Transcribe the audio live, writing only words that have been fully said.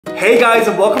Hey guys,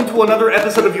 and welcome to another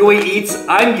episode of UA Eats.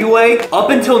 I'm UA.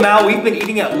 Up until now, we've been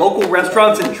eating at local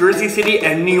restaurants in Jersey City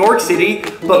and New York City,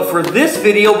 but for this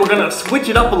video, we're gonna switch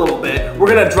it up a little bit. We're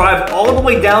gonna drive all the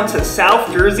way down to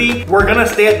South Jersey. We're gonna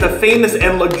stay at the famous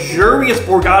and luxurious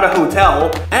Borgata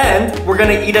Hotel, and we're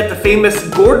gonna eat at the famous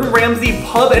Gordon Ramsay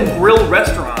Pub and Grill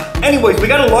restaurant. Anyways, we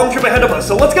got a long trip ahead of us,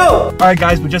 so let's go! All right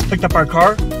guys, we just picked up our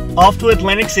car, off to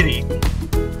Atlantic City.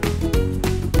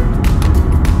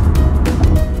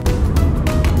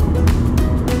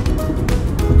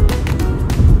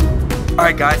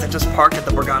 Alright guys, I just parked at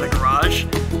the Borgata garage.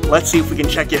 Let's see if we can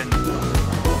check in.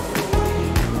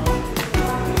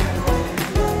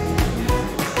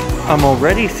 I'm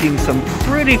already seeing some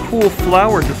pretty cool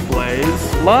flower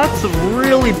displays. Lots of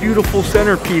really beautiful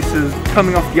centerpieces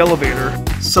coming off the elevator.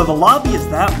 So the lobby is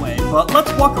that way, but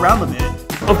let's walk around a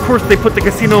bit. Of course, they put the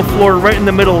casino floor right in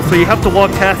the middle, so you have to walk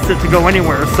past it to go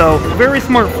anywhere. So very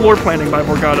smart floor planning by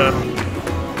Borgata.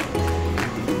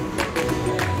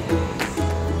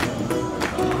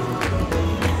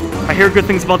 I hear good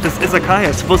things about this izakaya.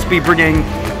 It's supposed to be bringing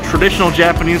traditional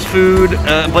Japanese food,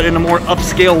 but in a more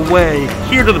upscale way,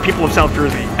 here to the people of South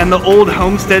Jersey. And the old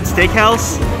Homestead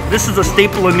Steakhouse, this is a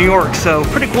staple in New York, so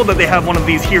pretty cool that they have one of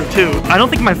these here too. I don't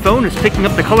think my phone is picking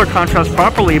up the color contrast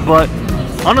properly, but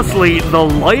honestly, the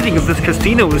lighting of this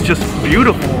casino is just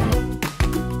beautiful.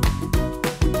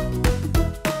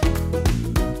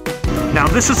 Now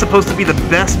this is supposed to be the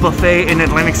best buffet in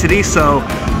Atlantic City, so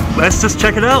let's just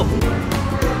check it out.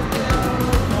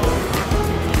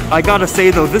 I gotta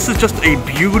say though, this is just a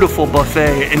beautiful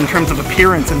buffet in terms of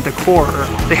appearance and decor.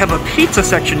 They have a pizza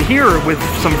section here with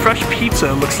some fresh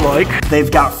pizza, it looks like. They've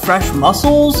got fresh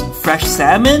mussels, fresh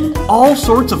salmon, all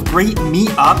sorts of great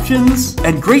meat options,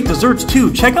 and great desserts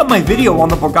too. Check out my video on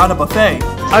the Borgata Buffet.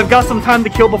 I've got some time to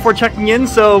kill before checking in,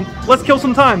 so let's kill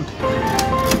some time.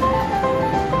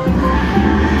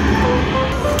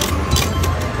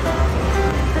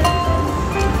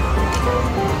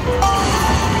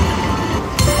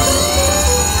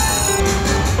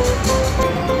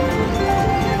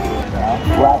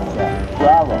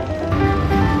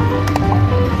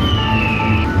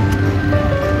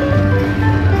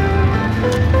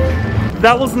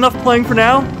 That was enough playing for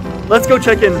now. Let's go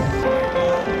check in.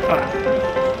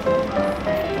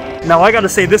 Now I gotta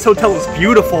say, this hotel is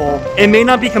beautiful. It may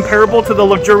not be comparable to the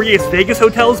luxurious Vegas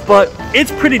hotels, but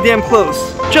it's pretty damn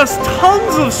close. Just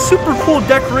tons of super cool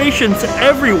decorations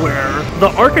everywhere.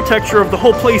 The architecture of the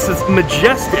whole place is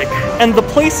majestic, and the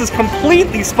place is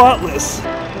completely spotless.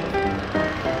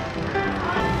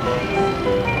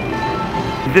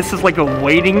 This is like a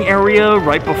waiting area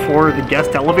right before the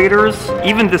guest elevators.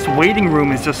 Even this waiting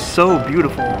room is just so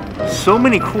beautiful. So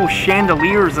many cool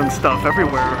chandeliers and stuff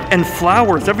everywhere. And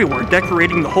flowers everywhere,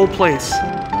 decorating the whole place.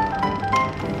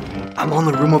 I'm on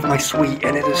the room of my suite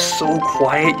and it is so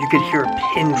quiet you could hear a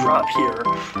pin drop here.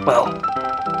 Well,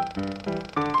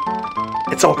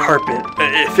 it's all carpet.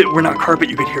 If it were not carpet,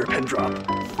 you could hear a pin drop.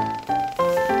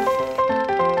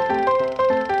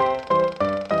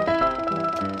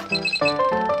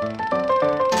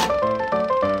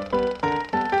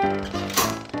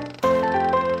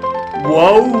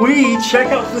 Whoa-wee, check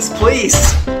out this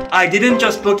place. I didn't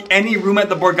just book any room at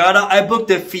the Borgata, I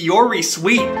booked a Fiore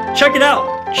Suite. Check it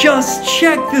out. Just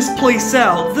check this place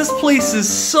out. This place is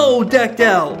so decked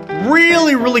out.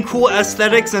 Really, really cool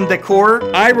aesthetics and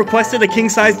decor. I requested a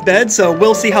king-sized bed, so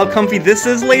we'll see how comfy this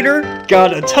is later.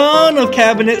 Got a ton of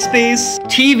cabinet space.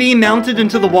 TV mounted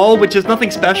into the wall, which is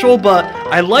nothing special, but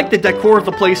I like the decor of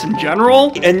the place in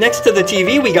general. And next to the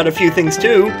TV, we got a few things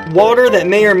too. Water that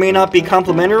may or may not be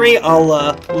complimentary.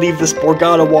 I'll leave this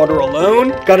Borgata water alone.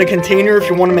 Got a container if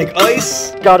you want to make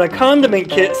ice. Got a condiment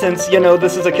kit since, you know,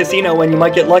 this is a casino and you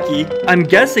might get lucky. I'm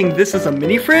guessing this is a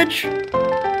mini fridge?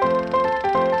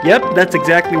 Yep, that's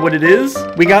exactly what it is.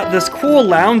 We got this cool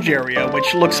lounge area,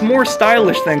 which looks more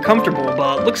stylish than comfortable,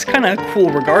 but looks kind of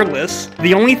cool regardless.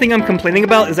 The only thing I'm complaining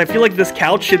about is I feel like this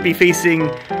couch should be facing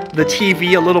the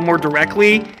TV a little more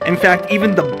directly. In fact,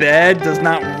 even the bed does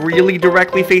not really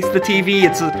directly face the TV.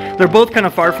 They're both kind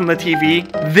of far from the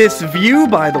TV. This view,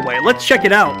 by the way, let's check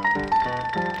it out.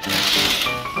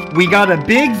 We got a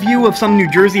big view of some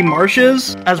New Jersey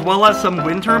marshes, as well as some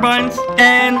wind turbines.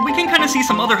 And we can kind of see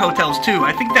some other hotels too.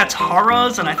 I think that's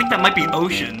Harrah's, and I think that might be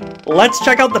Ocean. Let's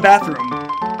check out the bathroom.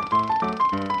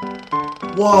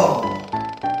 Whoa.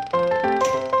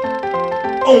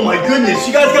 Oh my goodness,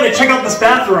 you guys gotta check out this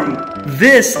bathroom.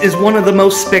 This is one of the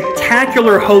most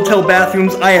spectacular hotel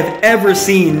bathrooms I have ever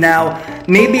seen. Now,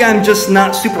 maybe I'm just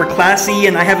not super classy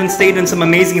and I haven't stayed in some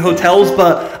amazing hotels,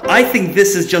 but I think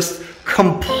this is just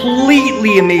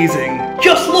completely amazing.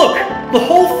 Just look! The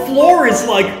whole floor is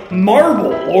like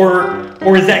marble,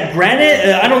 or is that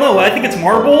granite? I don't know, I think it's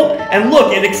marble. And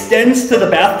look, it extends to the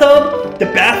bathtub. The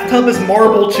bathtub is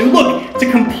marble too. Look, it's a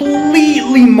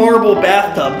completely marble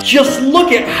bathtub. Just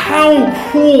look at how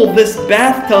cool this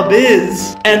bathtub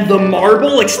is. And the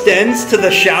marble extends to the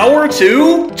shower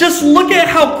too. Just look at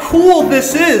how cool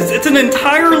this is. It's an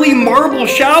entirely marble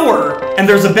shower. And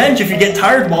there's a bench if you get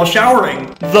tired while showering.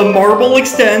 The marble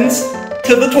extends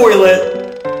to the toilet.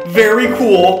 Very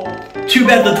cool. Too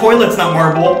bad the toilet's not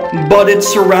marble, but it's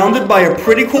surrounded by a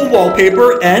pretty cool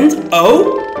wallpaper and,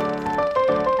 oh,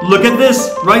 look at this,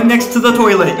 right next to the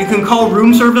toilet. You can call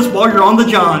room service while you're on the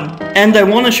john. And I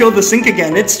want to show the sink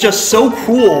again. It's just so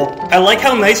cool. I like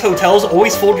how nice hotels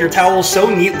always fold your towels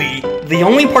so neatly. The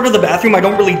only part of the bathroom I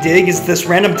don't really dig is this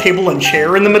random table and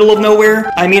chair in the middle of nowhere.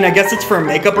 I mean, I guess it's for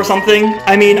makeup or something.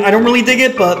 I mean, I don't really dig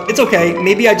it, but it's okay.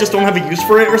 Maybe I just don't have a use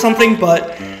for it or something,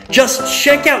 but just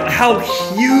check out how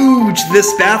huge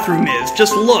this bathroom is.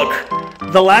 Just look.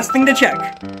 The last thing to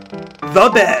check. The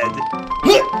bed.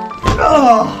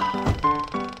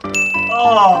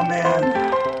 Oh man.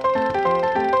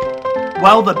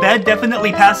 Well, the bed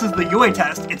definitely passes the UA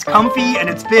test. It's comfy and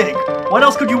it's big. What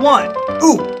else could you want?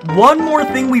 Ooh, one more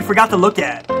thing we forgot to look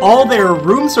at. All their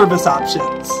room service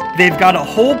options. They've got a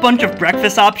whole bunch of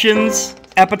breakfast options,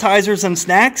 appetizers and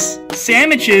snacks,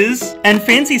 sandwiches, and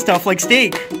fancy stuff like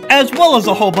steak, as well as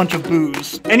a whole bunch of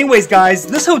booze. Anyways guys,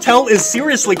 this hotel is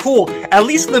seriously cool, at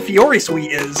least the Fiore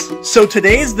Suite is. So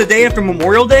today is the day after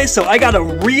Memorial Day, so I got a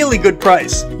really good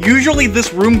price. Usually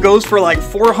this room goes for like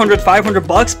 400, 500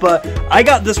 bucks, but I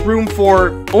got this room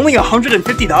for only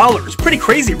 $150. Pretty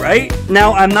crazy, right?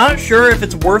 Now, I'm not sure if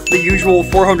it's worth the usual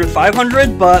 400,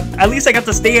 500, but at least I got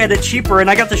to stay at it cheaper and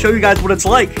I got to show you guys what it's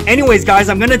like. Anyways guys,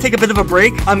 I'm gonna take a bit of a break.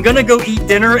 I'm gonna go eat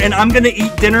dinner, and I'm gonna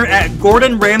eat dinner at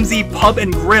Gordon Ramsay Pub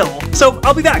and Grill. So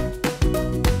I'll be back.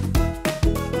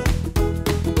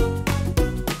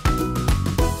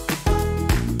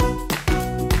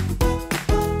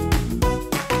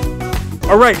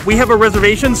 Alright, we have a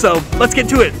reservation, so let's get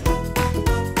to it.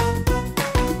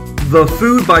 The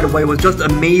food, by the way, was just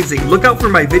amazing. Look out for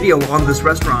my video on this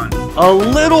restaurant. A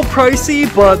little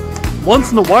pricey, but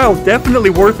once in a while, definitely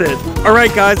worth it.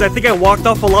 Alright guys, I think I walked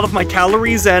off a lot of my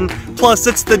calories, and plus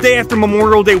it's the day after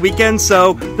Memorial Day weekend,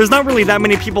 so there's not really that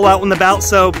many people out and about,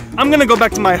 so I'm gonna go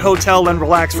back to my hotel and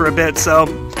relax for a bit, so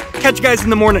catch you guys in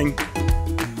the morning.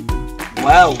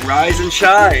 Wow, rise and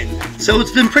shine. So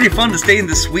it's been pretty fun to stay in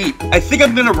this suite. I think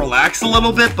I'm gonna relax a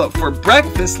little bit, but for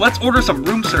breakfast, let's order some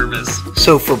room service.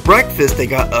 So for breakfast, they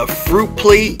got a fruit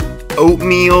plate,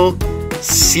 oatmeal,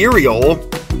 cereal,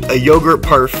 a yogurt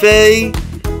parfait,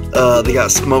 they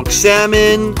got smoked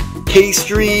salmon,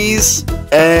 pastries,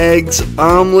 eggs,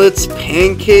 omelets,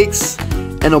 pancakes,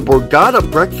 and a Borgata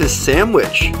breakfast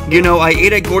sandwich. You know, I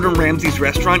ate at Gordon Ramsay's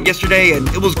restaurant yesterday and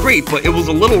it was great, but it was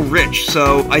a little rich,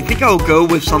 so I think I'll go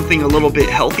with something a little bit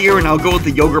healthier, and I'll go with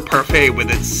the yogurt parfait with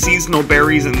its seasonal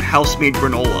berries and house-made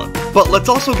granola. But let's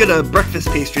also get a breakfast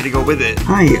pastry to go with it.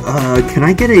 Hi, can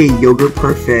I get a yogurt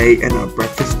parfait and a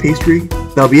breakfast pastry?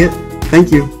 That'll be it.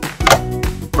 Thank you.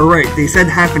 Alright, they said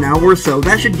half an hour, so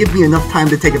that should give me enough time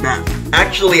to take a bath.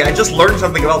 Actually, I just learned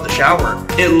something about the shower.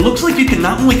 It looks like you can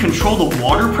not only control the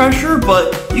water pressure,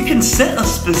 but you can set a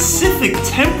specific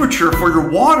temperature for your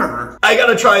water. I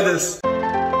gotta try this.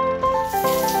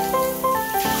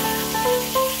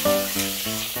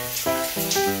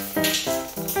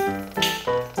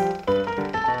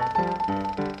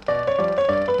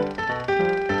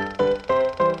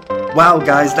 Wow,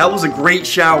 guys, that was a great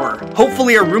shower.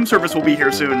 Hopefully our room service will be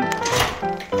here soon.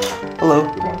 Hello.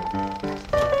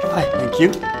 Hi, thank you.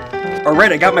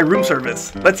 Alright, I got my room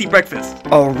service. Let's eat breakfast.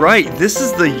 Alright, this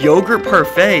is the yogurt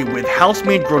parfait with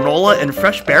house-made granola and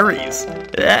fresh berries.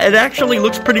 It actually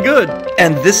looks pretty good.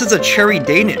 And this is a cherry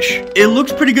Danish. It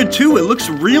looks pretty good too. It looks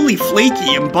really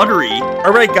flaky and buttery.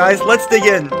 Alright guys, let's dig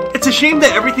in. It's a shame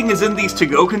that everything is in these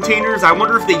to-go containers. I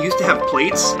wonder if they used to have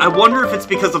plates. I wonder if it's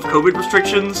because of COVID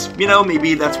restrictions. You know,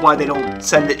 maybe that's why they don't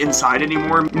send it inside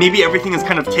anymore. Maybe everything is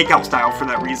kind of takeout style for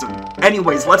that reason.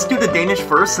 Anyways, let's do the Danish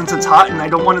first since it's hot and I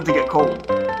don't want it to get cold.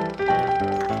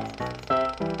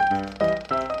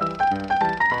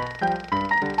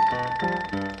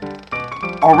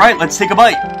 Alright, let's take a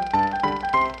bite.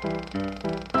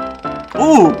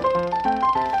 Ooh!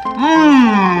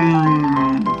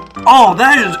 Oh,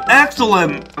 that is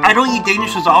excellent! I don't eat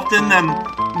Danishes often, and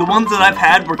the ones that I've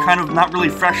had were kind of not really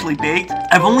freshly baked.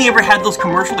 I've only ever had those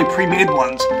commercially pre-made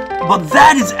ones. But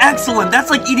that is excellent! That's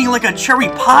like eating like a cherry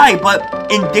pie,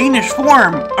 but in Danish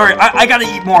form. Alright, I gotta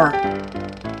eat more.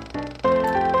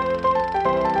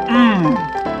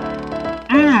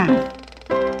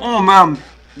 Oh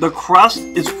The crust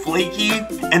is flaky,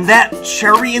 and that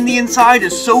cherry in the inside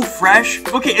is so fresh.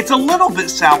 Okay, it's a little bit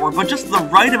sour, but just the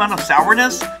right amount of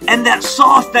sourness. And that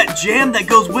sauce, that jam that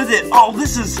goes with it. Oh,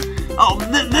 this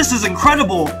is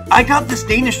incredible. I got this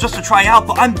Danish just to try out,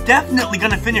 but I'm definitely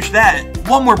gonna finish that.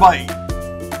 One more bite.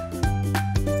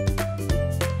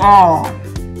 Oh,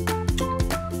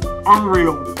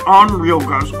 unreal,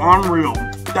 guys, unreal.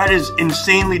 That is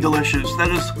insanely delicious. That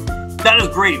is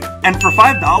great. And for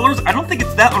 $5, I don't think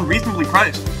it's that unreasonably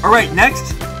priced. All right,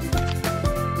 next,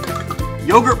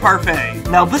 yogurt parfait.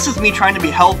 Now this is me trying to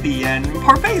be healthy, and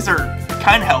parfaits are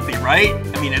kind of healthy, right?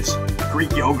 I mean, it's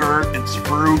Greek yogurt, it's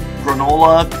fruit,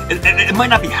 granola. It might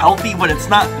not be healthy, but it's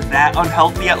not that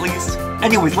unhealthy at least.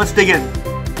 Anyways, let's dig in.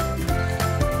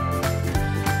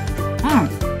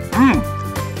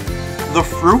 The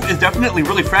fruit is definitely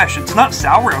really fresh. It's not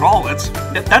sour at all.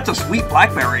 That's a sweet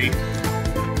blackberry.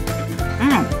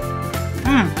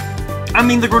 I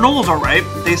mean, the granola's alright.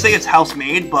 They say it's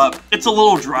house-made, but it's a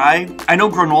little dry. I know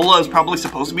granola is probably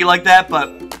supposed to be like that,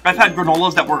 but I've had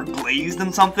granolas that were glazed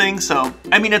in something, so...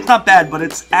 I mean, it's not bad, but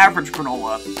it's average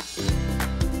granola.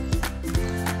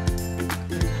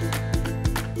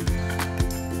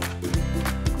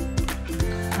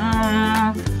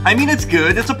 I mean, it's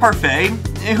good. It's a parfait.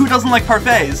 Who doesn't like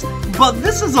parfaits? But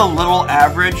this is a little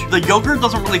average. The yogurt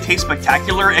doesn't really taste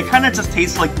spectacular. It kind of just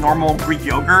tastes like normal Greek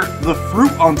yogurt. The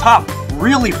fruit on top,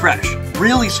 really fresh,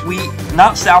 really sweet,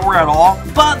 not sour at all.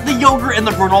 But the yogurt and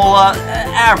the granola,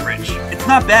 average. It's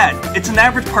not bad. It's an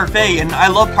average parfait, and I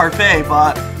love parfait,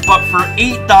 but for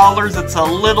 $8, it's a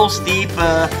little steep.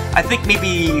 I think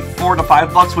maybe $4 to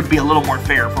 $5 would be a little more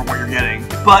fair for what you're getting.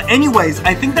 But anyways,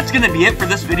 I think that's gonna be it for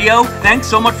this video. Thanks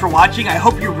so much for watching. I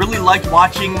hope you really liked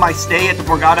watching my stay at the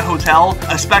Borgata Hotel,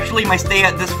 especially my stay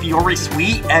at this Fiore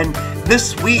Suite, and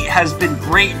this suite has been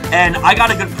great, and I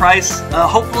got a good price.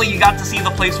 Hopefully you got to see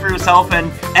the place for yourself,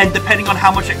 and depending on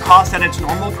how much it costs at its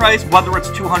normal price, whether it's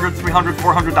 $200, $300,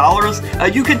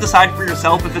 $400, you can decide for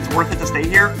yourself if it's worth it to stay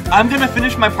here. I'm gonna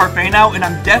finish my parfait now, and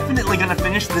I'm definitely gonna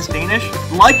finish this Danish.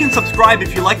 Like and subscribe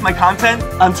if you like my content.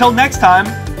 Until next time,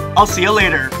 I'll see you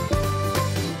later.